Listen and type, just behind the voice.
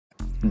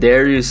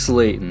Darius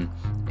Slayton,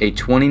 a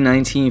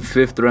 2019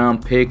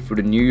 5th-round pick for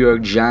the New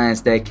York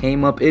Giants that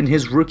came up in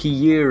his rookie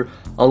year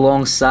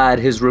alongside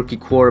his rookie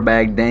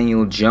quarterback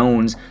Daniel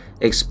Jones,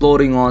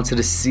 exploding onto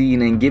the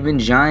scene and giving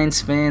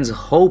Giants fans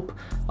hope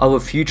of a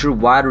future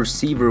wide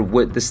receiver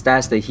with the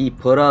stats that he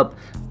put up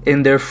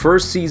in their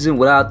first season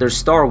without their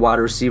star wide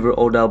receiver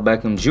Odell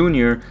Beckham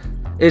Jr.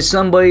 is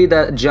somebody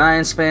that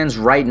Giants fans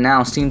right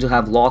now seem to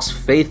have lost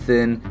faith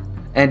in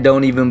and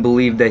don't even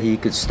believe that he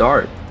could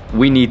start.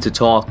 We need to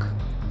talk.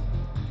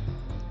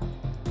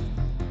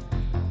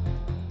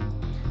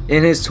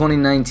 In his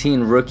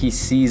 2019 rookie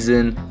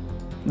season,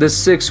 the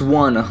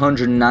 6'1",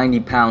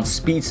 190-pound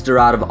speedster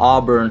out of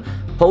Auburn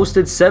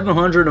posted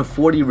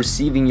 740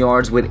 receiving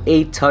yards with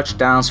 8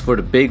 touchdowns for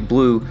the Big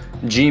Blue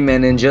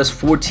G-Men in just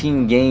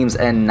 14 games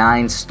and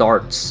 9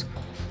 starts.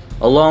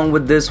 Along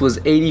with this was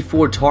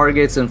 84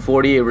 targets and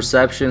 48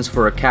 receptions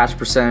for a catch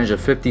percentage of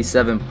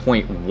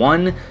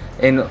 57.1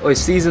 in a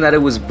season that it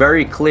was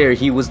very clear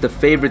he was the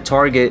favorite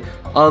target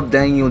of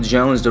Daniel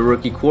Jones, the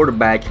rookie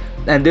quarterback.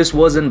 And this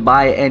wasn't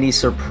by any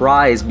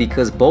surprise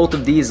because both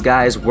of these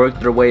guys worked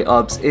their way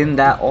up in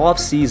that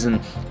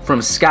offseason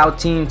from scout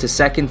team to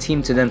second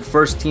team to then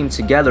first team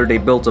together. They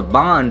built a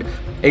bond,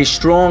 a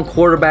strong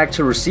quarterback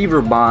to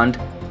receiver bond.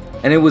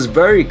 And it was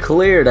very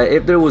clear that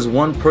if there was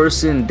one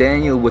person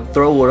Daniel would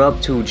throw it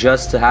up to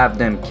just to have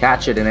them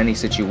catch it in any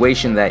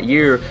situation that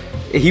year,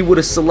 he would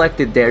have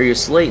selected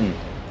Darius Slayton.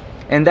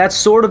 And that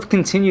sort of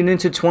continued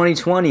into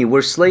 2020,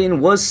 where Slayton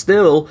was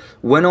still,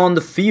 when on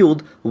the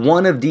field,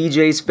 one of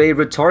DJ's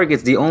favorite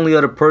targets. The only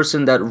other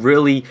person that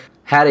really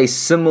had a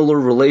similar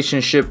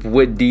relationship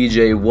with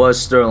DJ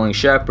was Sterling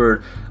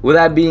Shepard. With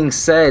that being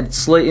said,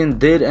 Slayton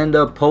did end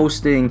up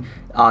posting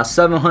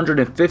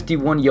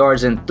 751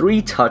 yards and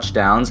 3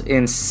 touchdowns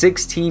in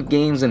 16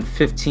 games and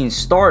 15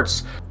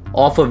 starts.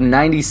 Off of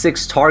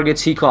 96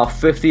 targets, he caught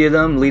 50 of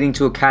them, leading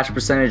to a catch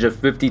percentage of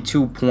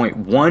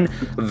 52.1.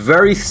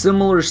 Very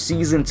similar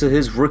season to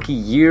his rookie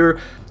year.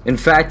 In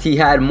fact, he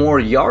had more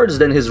yards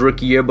than his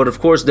rookie year, but of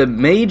course the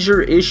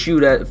major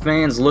issue that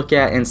fans look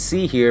at and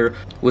see here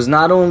was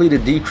not only the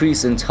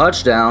decrease in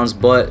touchdowns,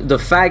 but the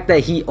fact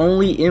that he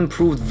only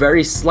improved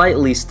very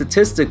slightly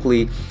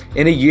statistically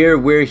in a year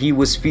where he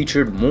was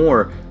featured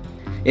more.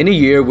 In a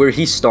year where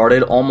he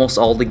started almost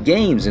all the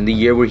games, in the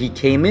year where he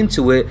came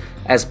into it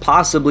as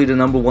possibly the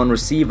 #1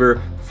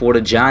 receiver for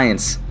the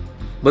Giants.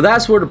 But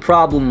that's where the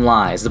problem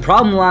lies. The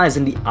problem lies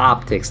in the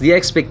optics, the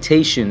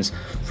expectations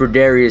for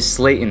Darius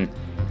Slayton.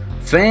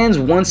 Fans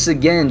once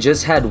again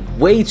just had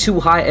way too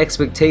high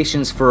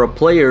expectations for a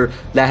player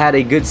that had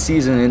a good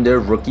season in their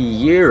rookie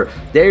year.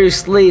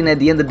 Darius Slayton at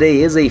the end of the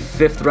day is a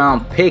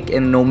 5th-round pick,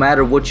 and no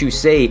matter what you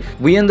say,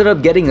 we ended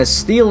up getting a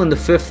steal in the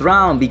 5th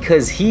round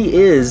because he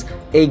is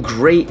a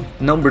great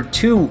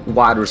 #2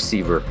 wide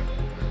receiver.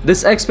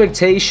 This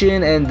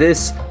expectation and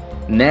this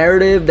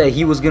narrative that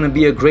he was going to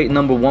be a great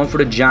 #1 for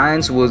the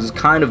Giants was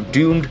kind of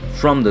doomed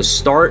from the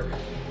start.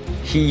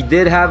 He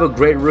did have a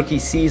great rookie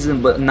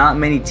season, but not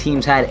many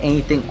teams had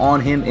anything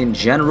on him in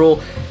general.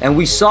 And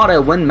we saw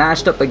that when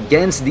matched up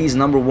against these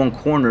 #1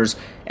 corners,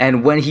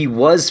 and when he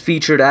was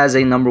featured as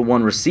a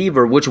 #1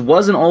 receiver, which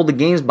wasn't all the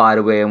games, by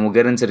the way, and we'll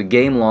get into the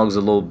game logs a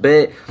little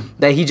bit,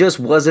 that he just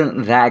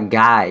wasn't that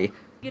guy.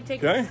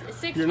 Okay?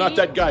 You're not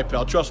that guy,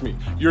 pal. Trust me.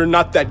 You're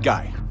not that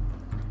guy.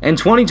 And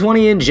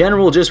 2020 in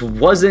general just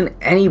wasn't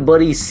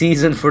anybody's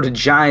season for the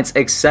Giants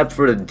except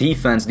for the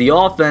defense. The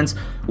offense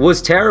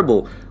was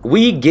terrible.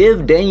 We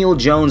give Daniel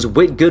Jones,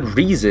 with good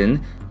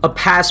reason, a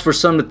pass for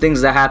some of the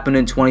things that happened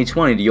in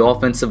 2020. The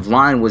offensive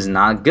line was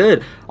not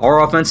good.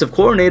 Our offensive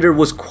coordinator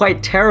was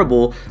quite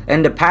terrible,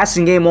 and the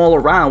passing game all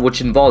around,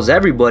 which involves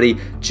everybody,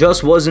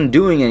 just wasn't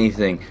doing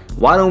anything.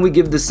 Why don't we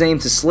give the same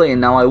to Slayton?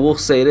 Now, I will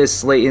say this,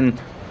 Slayton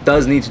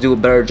does need to do a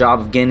better job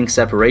of gaining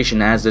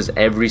separation, as does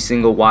every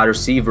single wide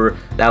receiver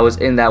that was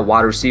in that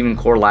wide receiving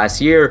core last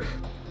year.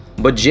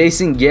 But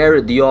Jason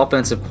Garrett, the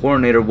offensive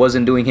coordinator,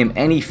 wasn't doing him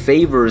any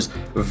favors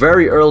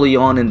very early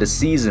on in the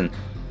season.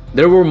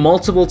 There were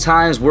multiple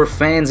times where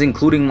fans,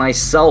 including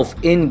myself,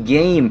 in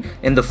game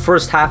in the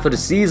first half of the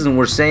season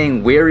were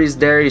saying, where is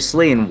Darius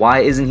Slayton? Why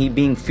isn't he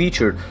being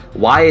featured?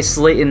 Why is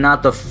Slayton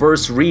not the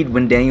first read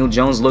when Daniel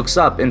Jones looks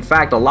up? In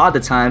fact, a lot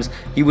of the times,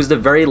 he was the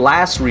very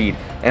last read.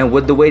 And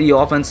with the way the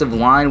offensive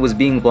line was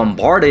being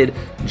bombarded,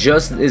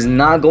 just is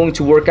not going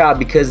to work out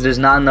because there's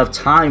not enough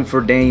time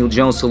for Daniel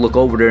Jones to look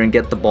over there and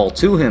get the ball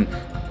to him.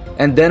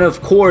 And then,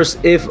 of course,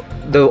 if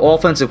the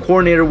offensive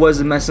coordinator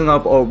wasn't messing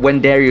up, or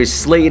when Darius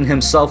Slayton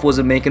himself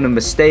wasn't making a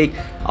mistake,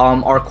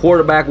 our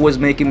quarterback was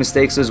making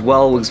mistakes as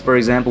well. For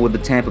example, with the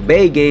Tampa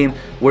Bay game,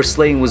 where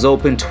Slayton was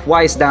open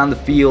twice down the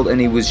field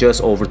and he was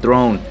just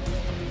overthrown.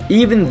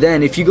 Even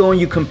then, if you go and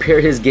you compare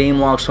his game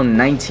logs from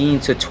 19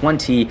 to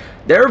 20,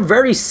 they're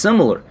very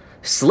similar.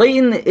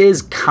 Slayton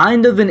is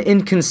kind of an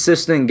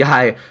inconsistent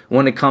guy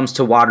when it comes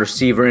to wide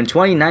receiver. In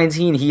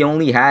 2019, he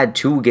only had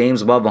 2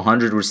 games above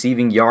 100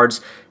 receiving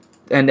yards.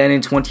 And then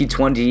in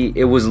 2020,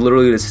 it was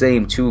literally the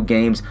same 2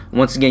 games.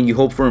 Once again, you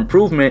hope for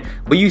improvement,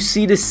 but you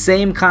see the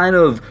same kind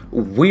of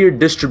weird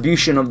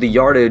distribution of the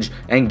yardage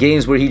and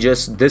games where he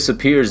just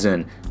disappears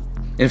in.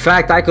 In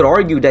fact, I could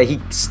argue that he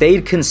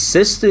stayed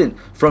consistent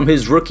from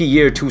his rookie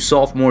year to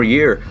sophomore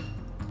year.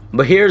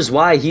 But here's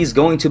why he's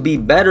going to be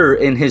better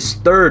in his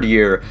 3rd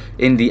year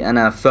in the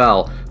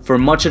NFL. For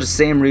much of the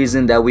same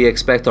reason that we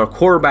expect our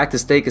quarterback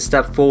to take a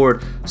step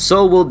forward,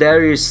 so will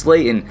Darius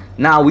Slayton.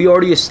 Now, we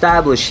already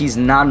established he's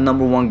not a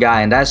 #1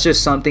 guy, and that's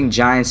just something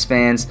Giants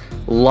fans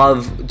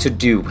love to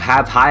do.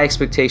 Have high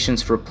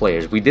expectations for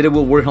players. We did it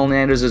with Will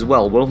Hernandez as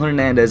well. Will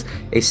Hernandez,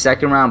 a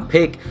 2nd-round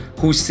pick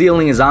whose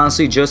ceiling is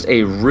honestly just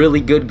a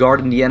really good guard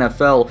in the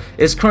NFL,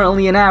 is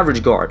currently an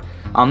average guard.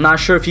 I'm not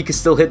sure if he can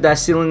still hit that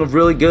ceiling of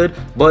really good,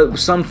 but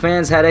some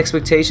fans had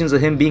expectations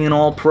of him being an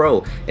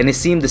all-pro. And it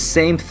seemed the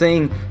same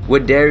thing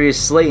with Darius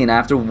Slayton.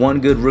 After 1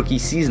 good rookie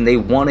season, they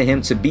wanted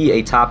him to be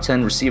a top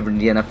 10 receiver in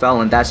the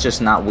NFL, and that's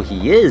just not what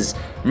he is.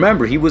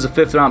 Remember, he was a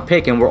 5th-round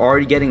pick, and we're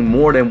already getting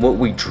more than what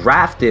we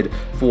drafted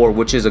for,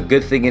 which is a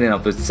good thing in and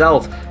of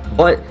itself.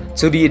 But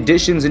to the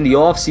additions in the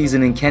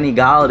offseason in Kenny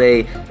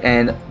Golladay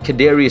and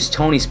Kadarius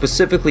Toney,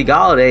 specifically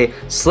Golladay,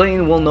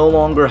 Slayton will no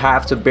longer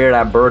have to bear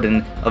that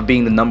burden of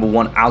being the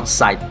 #1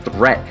 outside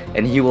threat,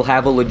 and he will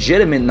have a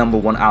legitimate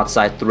 #1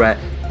 outside threat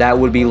that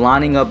would be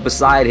lining up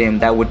beside him,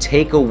 that would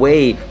take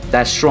away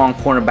that strong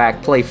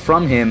cornerback play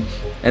from him,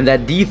 and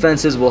that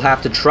defenses will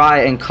have to try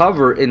and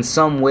cover in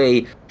some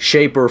way,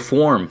 shape, or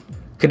form.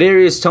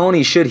 Kadarius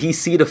Toney, should he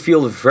see the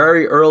field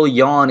very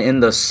early on in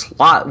the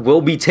slot,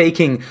 will be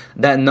taking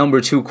that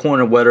 #2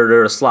 corner, whether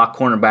they're a slot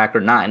cornerback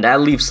or not. And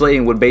that leaves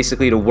Slayton with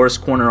basically the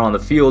worst corner on the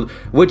field,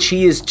 which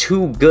he is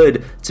too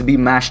good to be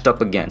matched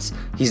up against.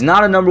 He's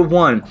not a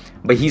 #1,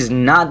 but he's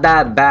not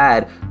that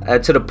bad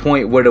to the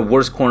point where the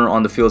worst corner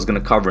on the field is going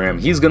to cover him.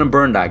 He's going to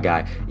burn that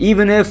guy.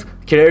 Even if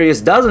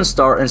Kadarius doesn't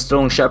start and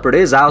Sterling Shepard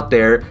is out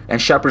there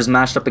and Shepard's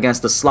matched up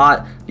against the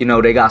slot, you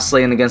know, they got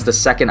Slayton against the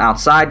 2nd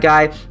outside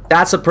guy,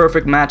 that's a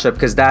perfect matchup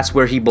because that's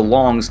where he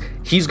belongs.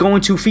 He's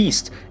going to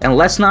feast. And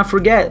let's not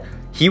forget,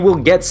 he will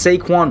get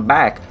Saquon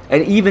back.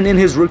 And even in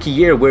his rookie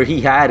year where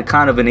he had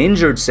kind of an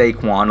injured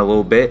Saquon a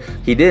little bit,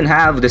 he didn't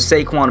have the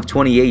Saquon of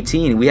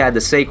 2018. We had the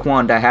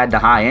Saquon that had the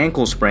high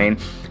ankle sprain.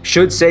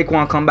 Should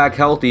Saquon come back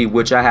healthy,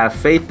 which I have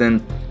faith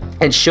in,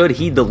 and should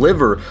he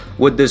deliver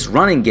with this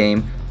running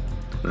game,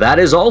 that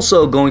is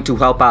also going to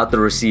help out the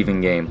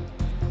receiving game.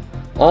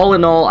 All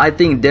in all, I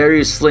think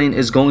Darius Slayton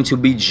is going to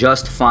be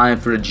just fine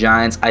for the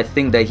Giants. I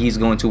think that he's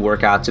going to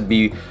work out to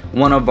be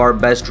one of our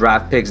best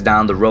draft picks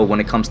down the road when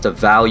it comes to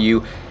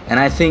value. And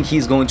I think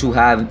he's going to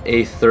have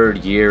a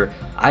 3rd year.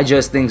 I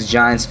just think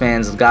Giants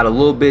fans got a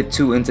little bit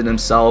too into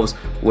themselves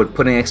with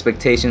putting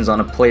expectations on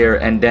a player,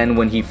 and then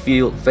when he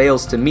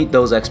fails to meet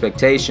those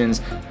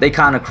expectations, they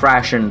kind of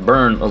crash and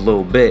burn a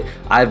little bit.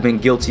 I've been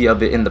guilty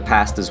of it in the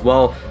past as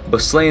well,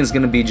 but Slayton's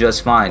going to be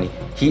just fine.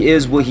 He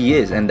is what he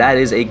is, and that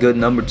is a good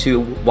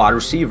 #2 wide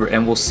receiver,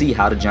 and we'll see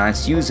how the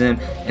Giants use him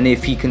and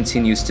if he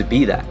continues to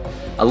be that.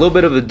 A little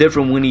bit of a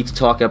different We Need to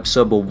Talk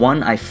episode, but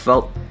one I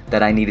felt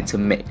that I needed to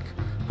make.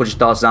 Put your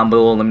thoughts down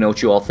below and let me know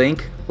what you all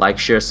think. Like,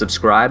 share,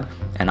 subscribe,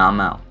 and I'm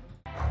out.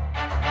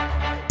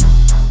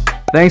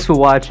 Thanks for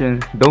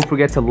watching. Don't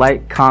forget to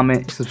like,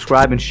 comment,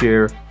 subscribe, and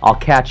share. I'll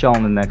catch y'all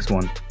in the next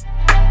one.